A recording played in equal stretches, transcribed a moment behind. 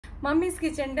Mummies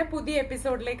കിച്ചന്റെ പുതിയ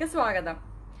എപ്പിസോഡിലേക്ക് സ്വാഗതം.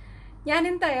 ഞാൻ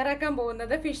ഇന്ന് തയ്യാറാക്കാൻ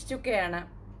പോകുന്നത് ഫിഷ് ചുക്കയാണ്.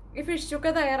 ഈ ഫിഷ് ചുക്ക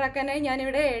തയ്യാറാക്കാനായി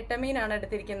ഞാനിവിടെ ഏട്ടമീനാണ്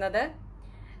എടുത്തിരിക്കുന്നത്.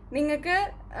 നിങ്ങൾക്ക്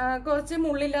കുറച്ച്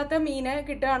മുള്ളില്ലാത്ത മീന്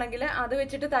കിട്ടുകയാണെങ്കിൽ അത്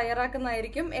വെച്ചിട്ട്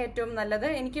തയ്യാറാക്കുന്നതായിരിക്കും ഏറ്റവും നല്ലത്.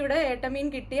 എനിക്കിവിടെ ഏട്ടമീൻ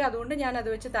കിട്ടി, അതുകൊണ്ട് ഞാൻ അത്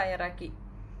വെച്ച് തയ്യാറാക്കി.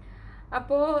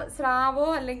 അപ്പോൾ സ്രാവോ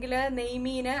അല്ലെങ്കിൽ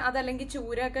നെയ്മീന് അതല്ലെങ്കിൽ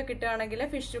ചൂര ഒക്കെ കിട്ടുകയാണെങ്കിൽ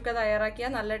ഫിഷ് ചുക്ക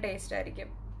തയ്യാറാക്കിയാൽ നല്ല ടേസ്റ്റ്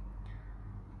ആയിരിക്കും.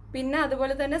 പിന്നെ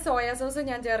അതുപോലെ തന്നെ സോയാ സോസ്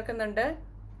ഞാൻ ചേർക്കുന്നുണ്ട്.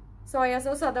 സോയാ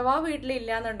സോസ് അഥവാ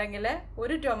വീട്ടിലില്ലാന്നുണ്ടെങ്കിൽ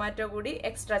ഒരു ടൊമാറ്റോ കൂടി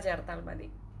എക്സ്ട്രാ ചേർത്താൽ മതി.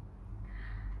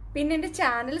 പിന്നെ എൻ്റെ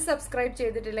ചാനൽ സബ്സ്ക്രൈബ്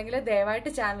ചെയ്തിട്ടില്ലെങ്കിൽ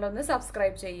ദയവായിട്ട് ചാനൽ ഒന്ന്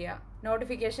സബ്സ്ക്രൈബ് ചെയ്യുക.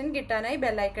 നോട്ടിഫിക്കേഷൻ കിട്ടാനായി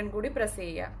ബെല്ലൈക്കൺ കൂടി പ്രസ്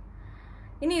ചെയ്യുക.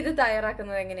 ഇനി ഇത്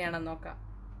തയ്യാറാക്കുന്നത് എങ്ങനെയാണെന്ന് നോക്കാം.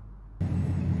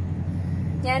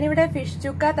 ഞാനിവിടെ ഫിഷ്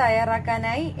ചുക്ക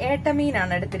തയ്യാറാക്കാനായി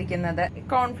ഏട്ടമീനാണ് എടുത്തിരിക്കുന്നത്.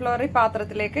 കോൺഫ്ലോർ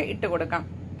പാത്രത്തിലേക്ക് ഇട്ട് കൊടുക്കാം.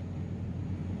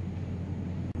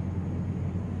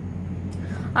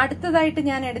 അടുത്തതായിട്ട്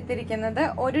ഞാൻ എടുത്തിരിക്കുന്നത്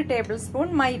 1 ടേബിൾ സ്പൂൺ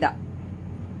മൈദ.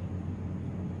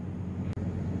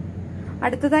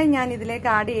 അടുത്തതായി ഞാൻ ഇതിലേക്ക്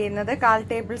ആഡ് ചെയ്യുന്നത് 1/4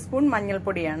 ടേബിൾ സ്പൂൺ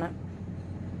മഞ്ഞൾപ്പൊടിയാണ്.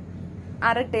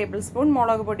 1/2 ടേബിൾ സ്പൂൺ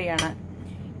മുളക് പൊടിയാണ്.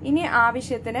 ഇനി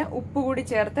ആവശ്യത്തിന് ഉപ്പ് കൂടി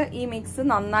ചേർത്ത് ഈ മിക്സ്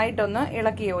നന്നായിട്ടൊന്ന്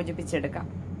ഇളക്കി യോജിപ്പിച്ചെടുക്കാം.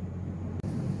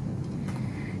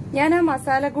 ഞാൻ ആ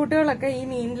മസാലക്കൂട്ടുകളൊക്കെ ഈ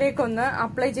മീനിലേക്കൊന്ന്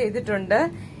അപ്ലൈ ചെയ്തിട്ടുണ്ട്.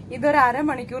 ഇതൊരു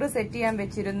അരമണിക്കൂർ സെറ്റ് ചെയ്യാൻ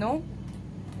വെച്ചിരുന്നു.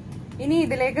 ഇനി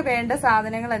ഇതിലേക്ക് വേണ്ട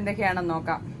സാധനങ്ങൾ എന്തൊക്കെയാണെന്ന്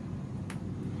നോക്കാം.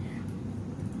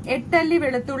 8 അല്ലി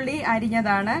വെളുത്തുള്ളി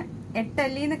അരിഞ്ഞതാണ്. 8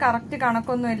 അല്ലിന്ന് കറക്റ്റ്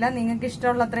കണക്കൊന്നുമില്ല, നിങ്ങൾക്ക്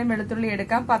ഇഷ്ടമുള്ള അത്രയും വെളുത്തുള്ളി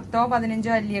എടുക്കാം. 10ഓ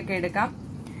 15ഓ അല്ലിയൊക്കെ എടുക്കാം.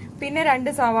 പിന്നെ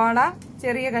 2 സവാള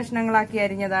ചെറിയ കഷ്ണങ്ങളാക്കി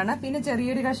അരിഞ്ഞതാണ്. പിന്നെ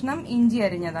ചെറിയൊരു കഷ്ണം ഇഞ്ചി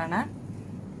അരിഞ്ഞതാണ്.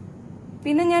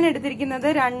 പിന്നെ ഞാൻ എടുത്തിരിക്കുന്നത്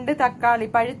 2 തക്കാളി,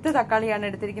 പഴുത്ത തക്കാളിയാണ്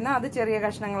എടുത്തിരിക്കുന്നത്, അത് ചെറിയ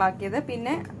കഷ്ണങ്ങളാക്കിയത്.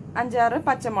 പിന്നെ 5-6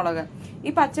 പച്ചമുളക്.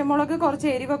 ഈ പച്ചമുളക് കുറച്ച്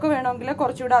എരിവൊക്കെ വേണമെങ്കിൽ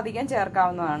കുറച്ചുകൂടെ അധികം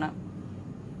ചേർക്കാവുന്നതാണ്.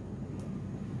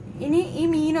 ഇനി ഈ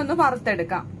മീനൊന്ന്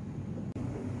വറുത്തെടുക്കാം.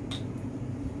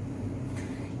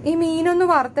 ഈ മീനൊന്ന്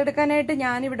വറുത്തെടുക്കാനായിട്ട്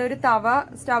ഞാനിവിടെ ഒരു തവ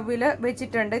സ്റ്റൗവിൽ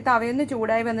വെച്ചിട്ടുണ്ട്. തവയൊന്ന്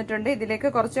ചൂടായി വന്നിട്ടുണ്ട്.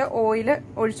 ഇതിലേക്ക് കുറച്ച് ഓയില്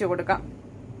ഒഴിച്ചു കൊടുക്കാം.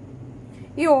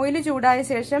 ഈ ഓയില് ചൂടായ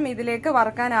ശേഷം ഇതിലേക്ക്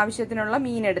വറുക്കാൻ ആവശ്യത്തിനുള്ള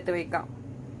മീൻ എടുത്ത് വെക്കാം.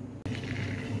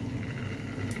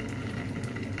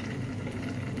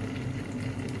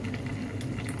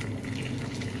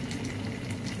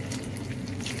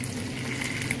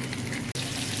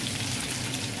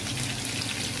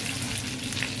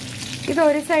 ഇത്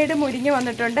ഒരു സൈഡ് മുരിഞ്ഞു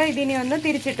വന്നിട്ടുണ്ട്. ഇതിനി ഒന്ന്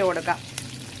തിരിച്ചിട്ട് കൊടുക്കാം.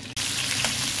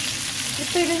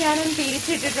 ഇപ്പൊ ഇത് ഞാനൊന്ന്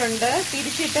തിരിച്ചിട്ടിട്ടുണ്ട്.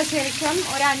 തിരിച്ചിട്ട ശേഷം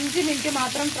ഒരു 5 മിനിറ്റ്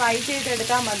മാത്രം ഫ്രൈ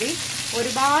ചെയ്തെടുത്താൽ മതി.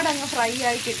 ഒരുപാട് അങ്ങ് ഫ്രൈ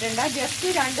ആയി കിട്ടണ്ട.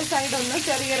 ജസ്റ്റ് 2 സൈഡ് ഒന്ന്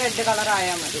ചെറിയ റെഡ് കളർ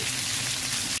ആയാൽ മതി.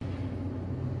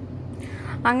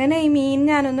 അങ്ങനെ ഈ മീൻ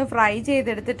ഞാനൊന്ന് ഫ്രൈ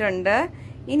ചെയ്തെടുത്തിട്ടുണ്ട്.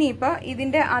 ഇനിയിപ്പോ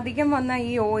ഇതിന്റെ അധികം വന്ന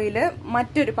ഈ ഓയില്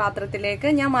മറ്റൊരു പാത്രത്തിലേക്ക്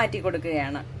ഞാൻ മാറ്റി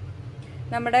കൊടുക്കുകയാണ്.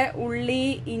 നമ്മുടെ ഉള്ളി,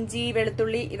 ഇഞ്ചി,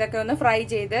 വെളുത്തുള്ളി ഇതൊക്കെ ഒന്ന് ഫ്രൈ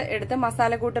ചെയ്ത് എടുത്ത്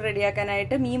മസാലക്കൂട്ട്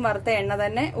റെഡിയാക്കാനായിട്ട് മീൻ വറുത്ത എണ്ണ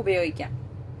തന്നെ ഉപയോഗിക്കാം.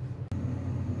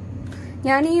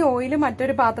 ഞാൻ ഈ ഓയിൽ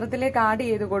മറ്റൊരു പാത്രത്തിലേക്ക് ആഡ്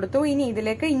ചെയ്ത് കൊടുത്തു. ഇനി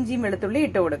ഇതിലേക്ക് ഇഞ്ചിയും വെളുത്തുള്ളി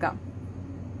ഇട്ട് കൊടുക്കാം.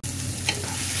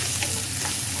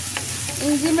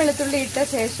 ഇഞ്ചിയും വെളുത്തുള്ളി ഇട്ട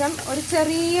ശേഷം ഒരു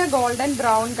ചെറിയ ഗോൾഡൻ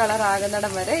ബ്രൗൺ കളർ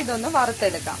ആകുന്നിടം വരെ ഇതൊന്ന്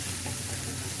വറുത്തെടുക്കാം.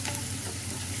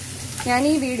 ഞാൻ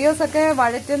ഈ വീഡിയോസ് ഒക്കെ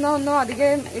വഴറ്റുന്ന ഒന്നും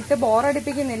അധികം ഇട്ട്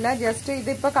ബോറടിപ്പിക്കുന്നില്ല. ജസ്റ്റ്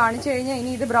ഇതിപ്പോ കാണിച്ചു കഴിഞ്ഞാൽ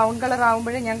ഇനി ഇത് ബ്രൗൺ കളർ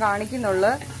ആകുമ്പോഴേ ഞാൻ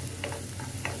കാണിക്കുന്നുള്ളൂ.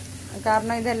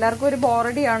 കാരണം ഇത് എല്ലാവർക്കും ഒരു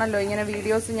ബോറടിയാണല്ലോ ഇങ്ങനെ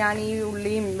വീഡിയോസ്. ഞാൻ ഈ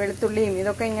ഉള്ളിയും വെളുത്തുള്ളിയും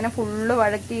ഇതൊക്കെ ഇങ്ങനെ ഫുള്ള്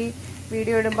വഴറ്റി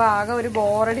വീഡിയോ ഇടുമ്പോ ആകെ ഒരു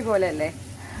ബോറടി പോലെയല്ലേ.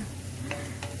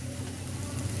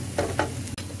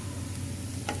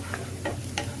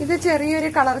 ഇത്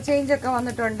ചെറിയൊരു കളർ ചേഞ്ച് ഒക്കെ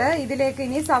വന്നിട്ടുണ്ട്. ഇതിലേക്ക്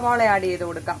ഇനി സവാള ആഡ് ചെയ്ത്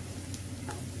കൊടുക്കാം.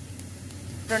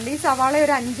 ഈ സവാള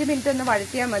ഒരു 5 മിനിറ്റ് ഒന്ന്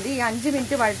വഴറ്റിയാൽ മതി. ഈ 5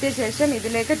 മിനിറ്റ് വഴറ്റിയ ശേഷം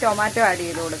ഇതിലേക്ക് ടൊമാറ്റോ ആഡ്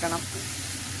ചെയ്ത് കൊടുക്കണം.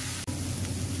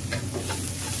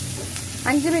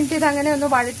 5 മിനിറ്റ് ഇത് അങ്ങനെ ഒന്ന്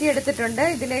വഴറ്റിയെടുത്തിട്ടുണ്ട്.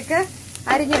 ഇതിലേക്ക്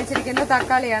അരിഞ്ഞു വെച്ചിരിക്കുന്ന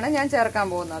തക്കാളിയാണ് ഞാൻ ചേർക്കാൻ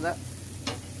പോകുന്നത്.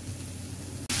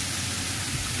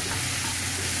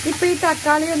 ഇപ്പൊ ഈ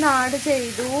തക്കാളി ഒന്ന് ആഡ്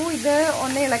ചെയ്തു. ഇത്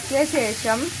ഒന്ന് ഇളക്കിയ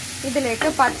ശേഷം ഇതിലേക്ക്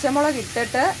പച്ചമുളക്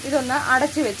ഇട്ടിട്ട് ഇതൊന്ന്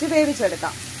അടച്ചു വെച്ച്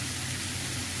വേവിച്ചെടുക്കാം.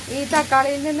 ഈ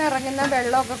തക്കാളിയിൽ നിന്ന് ഇറങ്ങുന്ന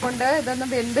വെള്ളമൊക്കെ കൊണ്ട് ഇതൊന്ന്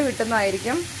വെന്ത്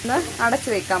കിട്ടുന്നതായിരിക്കും. ഒന്ന് അടച്ചു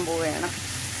വെക്കാൻ പോവുകയാണ്.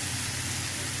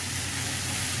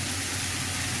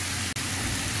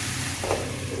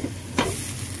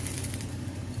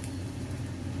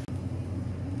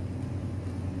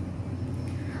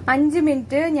 അഞ്ച്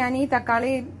മിനിറ്റ് ഞാൻ ഈ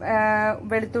തക്കാളി,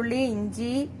 വെളുത്തുള്ളി,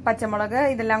 ഇഞ്ചി, പച്ചമുളക്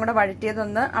ഇതെല്ലാം കൂടെ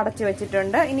വഴറ്റിയതൊന്ന് അടച്ചു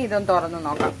വെച്ചിട്ടുണ്ട്. ഇനി ഇതൊന്ന് തുറന്ന്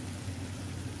നോക്കാം.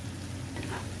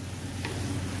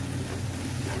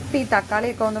 ഈ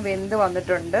തക്കാളിയൊക്കെ ഒന്ന് വെന്ത്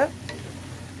വന്നിട്ടുണ്ട്.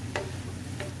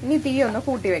 ഇനി തീ ഒന്ന്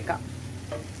കൂട്ടി വെക്കാം.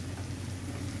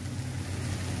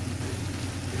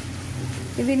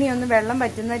 ഇതിനി ഒന്ന് വെള്ളം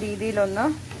പറ്റുന്ന രീതിയിലൊന്ന്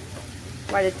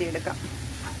വഴറ്റിയെടുക്കാം.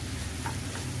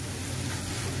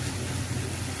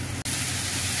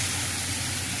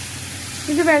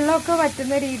 ഇത് വെള്ളമൊക്കെ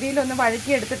വറ്റുന്ന രീതിയിൽ ഒന്ന്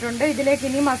വഴറ്റിയെടുത്തിട്ടുണ്ട്. ഇതിലേക്ക്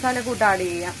ഇനി മസാലക്കൂട്ട് ആഡ്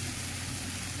ചെയ്യാം.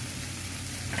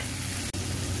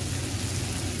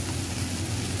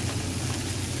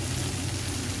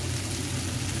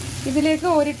 ഇതിലേക്ക്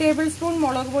 1 ടേബിൾ സ്പൂൺ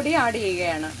മുളക് പൊടി ആഡ്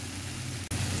ചെയ്യുകയാണ്.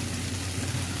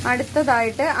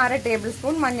 അടുത്തതായിട്ട് 1/2 ടേബിൾ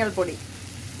സ്പൂൺ മഞ്ഞൾപ്പൊടി.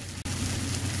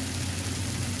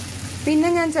 പിന്നെ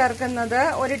ഞാൻ ചേർക്കുന്നത്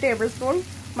 1 ടേബിൾ സ്പൂൺ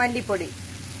മല്ലിപ്പൊടി.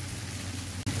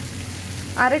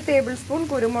 1/2 ടേബിൾ സ്പൂൺ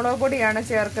കുരുമുളക് പൊടിയാണ്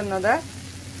ചേർക്കുന്നത്.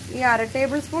 ഈ 1/2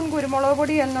 ടേബിൾ സ്പൂൺ കുരുമുളക്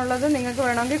പൊടി എന്നുള്ളത് നിങ്ങൾക്ക്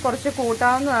വേണമെങ്കിൽ കുറച്ച്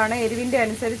കൂട്ടാവുന്നതാണ്. എരിവിന്റെ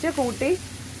അനുസരിച്ച് കൂട്ടി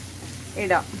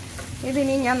ഇടാം.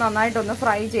 ഇതിനി ഞാൻ നന്നായിട്ടൊന്ന്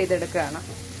ഫ്രൈ ചെയ്തെടുക്കുകയാണ്.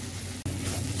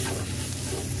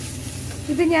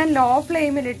 ഇത് ഞാൻ ലോ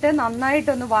ഫ്ലെയിമിലിട്ട്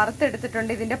നന്നായിട്ടൊന്ന്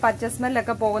വറുത്തെടുത്തിട്ടുണ്ട്. ഇതിന്റെ പച്ച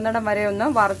സ്മെല്ലൊക്കെ പോകുന്നിടം വരെ ഒന്ന്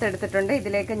വറുത്തെടുത്തിട്ടുണ്ട്.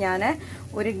 ഇതിലേക്ക് ഞാൻ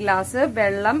 1 ഗ്ലാസ്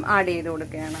വെള്ളം ആഡ് ചെയ്ത്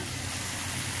കൊടുക്കുകയാണ്.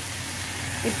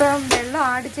 ഇപ്പം വെള്ളം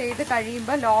ആഡ് ചെയ്ത്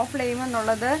കഴിയുമ്പോൾ ലോ ഫ്ലെയിം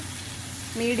എന്നുള്ളത്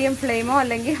മീഡിയം ഫ്ലെയിമോ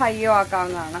അല്ലെങ്കിൽ ഹൈയോ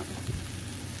ആക്കാവുന്നതാണ്.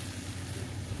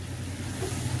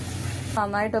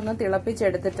 നന്നായിട്ടൊന്ന്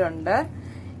തിളപ്പിച്ചെടുത്തിട്ടുണ്ട്.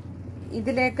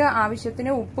 ഇതിലേക്ക്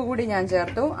ആവശ്യത്തിന് ഉപ്പ് കൂടി ഞാൻ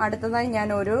ചേർത്തു. അടുത്തതായി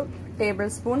ഞാൻ 1 ടേബിൾ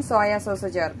സ്പൂൺ സോയാ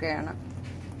സോസ് ചേർക്കുകയാണ്.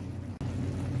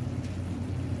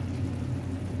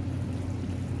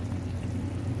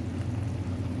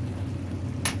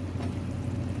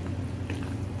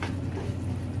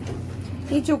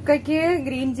 ഈ ചുക്കയ്ക്ക്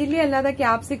ഗ്രീൻ ചില്ലി അല്ലാതെ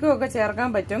ക്യാപ്സിക്കം ഒക്കെ ചേർക്കാൻ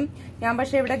പറ്റും. ഞാൻ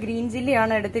പക്ഷെ ഇവിടെ ഗ്രീൻ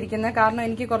ചില്ലിയാണ് എടുത്തിരിക്കുന്നത്. കാരണം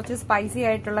എനിക്ക് കുറച്ച് സ്പൈസി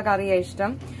ആയിട്ടുള്ള കറിയാണ്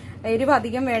ഇഷ്ടം. എരിവ്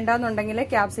അധികം വേണ്ടാന്നുണ്ടെങ്കിൽ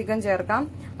ക്യാപ്സിക്കം ചേർക്കാം.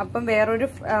 അപ്പം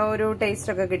വേറൊരു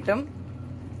ടേസ്റ്റ് ഒക്കെ കിട്ടും.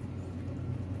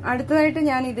 അടുത്തതായിട്ട്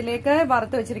ഞാൻ ഇതിലേക്ക്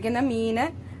വറുത്ത് വെച്ചിരിക്കുന്ന മീന്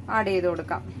ആഡ് ചെയ്ത്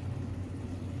കൊടുക്കാം.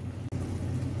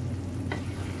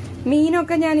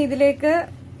 മീനൊക്കെ ഞാൻ ഇതിലേക്ക്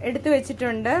എടുത്തു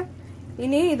വെച്ചിട്ടുണ്ട്.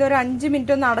 ഇനി ഇതൊരു 5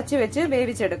 മിനിറ്റ് ഒന്ന് അടച്ചു വെച്ച്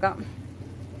വേവിച്ചെടുക്കാം.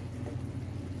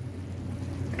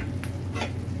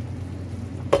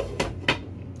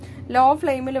 ലോ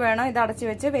ഫ്ലെയിമിൽ വേണം ഇത് അടച്ചു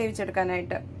വെച്ച്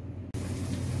വേവിച്ചെടുക്കാനായിട്ട്.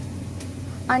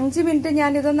 5 മിനിറ്റ്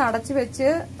ഞാൻ ഇതൊന്ന് അടച്ചു വെച്ച്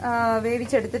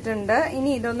വേവിച്ചെടുത്തിട്ടുണ്ട്. ഇനി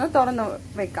ഇതൊന്ന് തുറന്ന്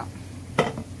വെക്കാം.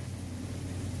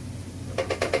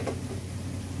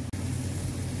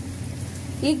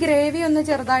 ഈ ഗ്രേവി ഒന്ന്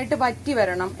ചെറുതായിട്ട് വറ്റി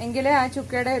വരണം. എങ്കിലേ ആ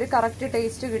ചുക്കയുടെ ഒരു കറക്റ്റ്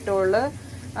ടേസ്റ്റ് കിട്ടുള്ളൂ.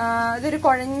 ഇതൊരു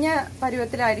കുഴഞ്ഞ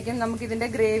പരുവത്തിലായിരിക്കും നമുക്ക് ഇതിന്റെ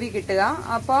ഗ്രേവി കിട്ടുക.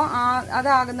 അപ്പോൾ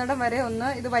അതാകുന്നിടം വരെ ഒന്ന്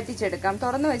ഇത് വറ്റിച്ചെടുക്കാം.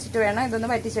 തുറന്നു വെച്ചിട്ട് വേണം ഇതൊന്ന്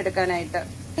വറ്റിച്ചെടുക്കാനായിട്ട്.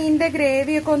 ഇതിന്റെ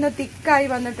ഗ്രേവിയൊക്കെ ഒന്ന് തിക്കായി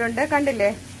വന്നിട്ടുണ്ട്. കണ്ടില്ലേ?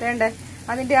 വേണ്ടേ?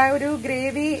 അതിന്റെ ആ ഒരു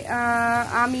ഗ്രേവി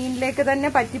ആ മീനിലേക്ക് തന്നെ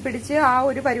പറ്റിപ്പിടിച്ച് ആ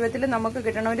ഒരു പരുവത്തിൽ നമുക്ക്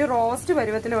കിട്ടണം. ഒരു റോസ്റ്റ്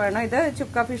പരുവത്തിൽ വേണം ഇത്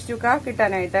ഫിഷ് ചുക്ക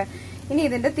കിട്ടാനായിട്ട്. ഇനി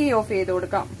ഇതിന്റെ തീ ഓഫ് ചെയ്ത്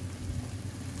കൊടുക്കാം.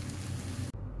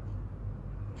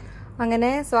 അങ്ങനെ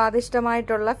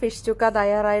സ്വാദിഷ്ടമായിട്ടുള്ള ഫിഷ് ചുക്ക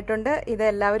തയ്യാറായിട്ടുണ്ട്. ഇത്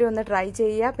എല്ലാവരും ഒന്ന് ട്രൈ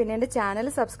ചെയ്യുക. പിന്നെ എൻ്റെ ചാനൽ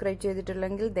സബ്സ്ക്രൈബ്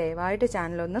ചെയ്തിട്ടില്ലെങ്കിൽ ദയവായിട്ട്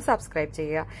ചാനൽ ഒന്ന് സബ്സ്ക്രൈബ്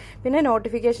ചെയ്യുക. പിന്നെ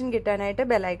നോട്ടിഫിക്കേഷൻ കിട്ടാനായിട്ട്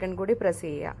ബെൽ ഐക്കൺ കൂടി പ്രസ്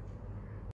ചെയ്യുക.